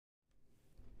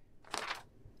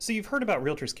So you've heard about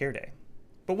Realtors Care Day,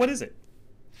 but what is it?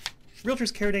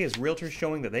 Realtors Care Day is realtors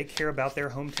showing that they care about their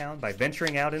hometown by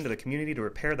venturing out into the community to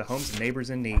repair the homes of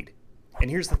neighbors in need. And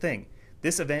here's the thing,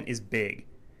 this event is big,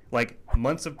 like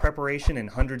months of preparation and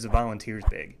hundreds of volunteers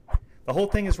big. The whole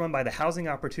thing is run by the Housing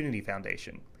Opportunity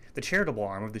Foundation, the charitable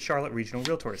arm of the Charlotte Regional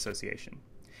Realtor Association.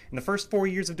 In the first 4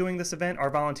 years of doing this event,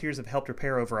 our volunteers have helped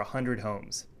repair over 100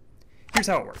 homes. Here's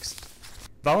how it works.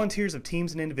 Volunteers of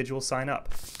teams and individuals sign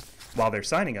up. While they're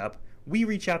signing up, we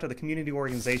reach out to the community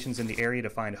organizations in the area to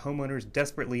find homeowners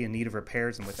desperately in need of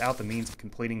repairs and without the means of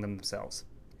completing them themselves.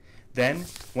 Then,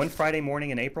 one Friday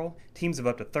morning in April, teams of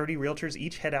up to 30 realtors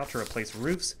each head out to replace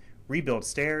roofs, rebuild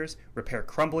stairs, repair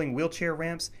crumbling wheelchair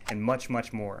ramps, and much,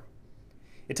 much more.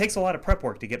 It takes a lot of prep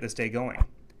work to get this day going,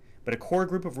 but a core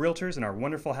group of realtors and our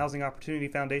wonderful Housing Opportunity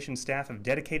Foundation staff have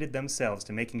dedicated themselves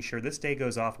to making sure this day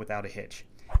goes off without a hitch.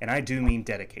 And I do mean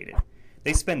dedicated.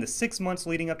 They spend the 6 months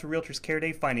leading up to Realtors Care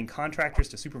Day finding contractors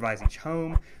to supervise each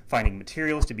home, finding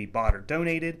materials to be bought or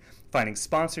donated, finding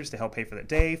sponsors to help pay for the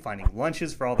day, finding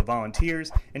lunches for all the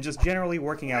volunteers, and just generally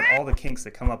working out all the kinks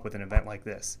that come up with an event like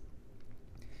this.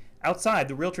 Outside,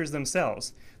 the realtors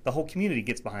themselves, the whole community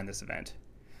gets behind this event.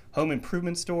 Home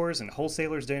improvement stores and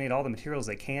wholesalers donate all the materials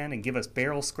they can and give us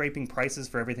barrel-scraping prices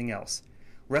for everything else.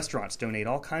 Restaurants donate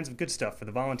all kinds of good stuff for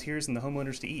the volunteers and the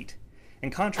homeowners to eat.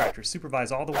 And contractors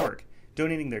supervise all the work,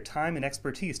 donating their time and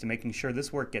expertise to making sure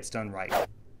this work gets done right.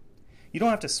 You don't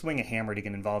have to swing a hammer to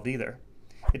get involved either.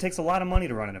 It takes a lot of money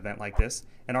to run an event like this,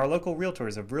 and our local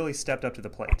realtors have really stepped up to the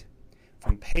plate.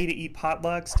 From pay-to-eat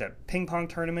potlucks, to ping-pong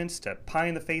tournaments, to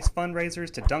pie-in-the-face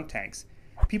fundraisers, to dunk tanks,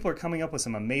 people are coming up with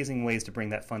some amazing ways to bring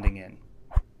that funding in.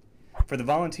 For the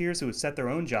volunteers who have set their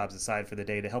own jobs aside for the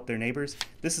day to help their neighbors,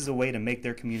 this is a way to make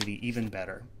their community even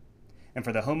better. And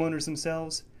for the homeowners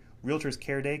themselves, Realtors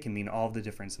Care Day can mean all the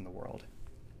difference in the world.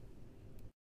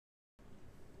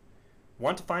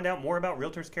 Want to find out more about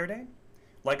Realtors Care Day?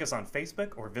 Like us on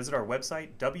Facebook or visit our website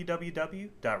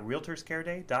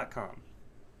www.realtorscareday.com.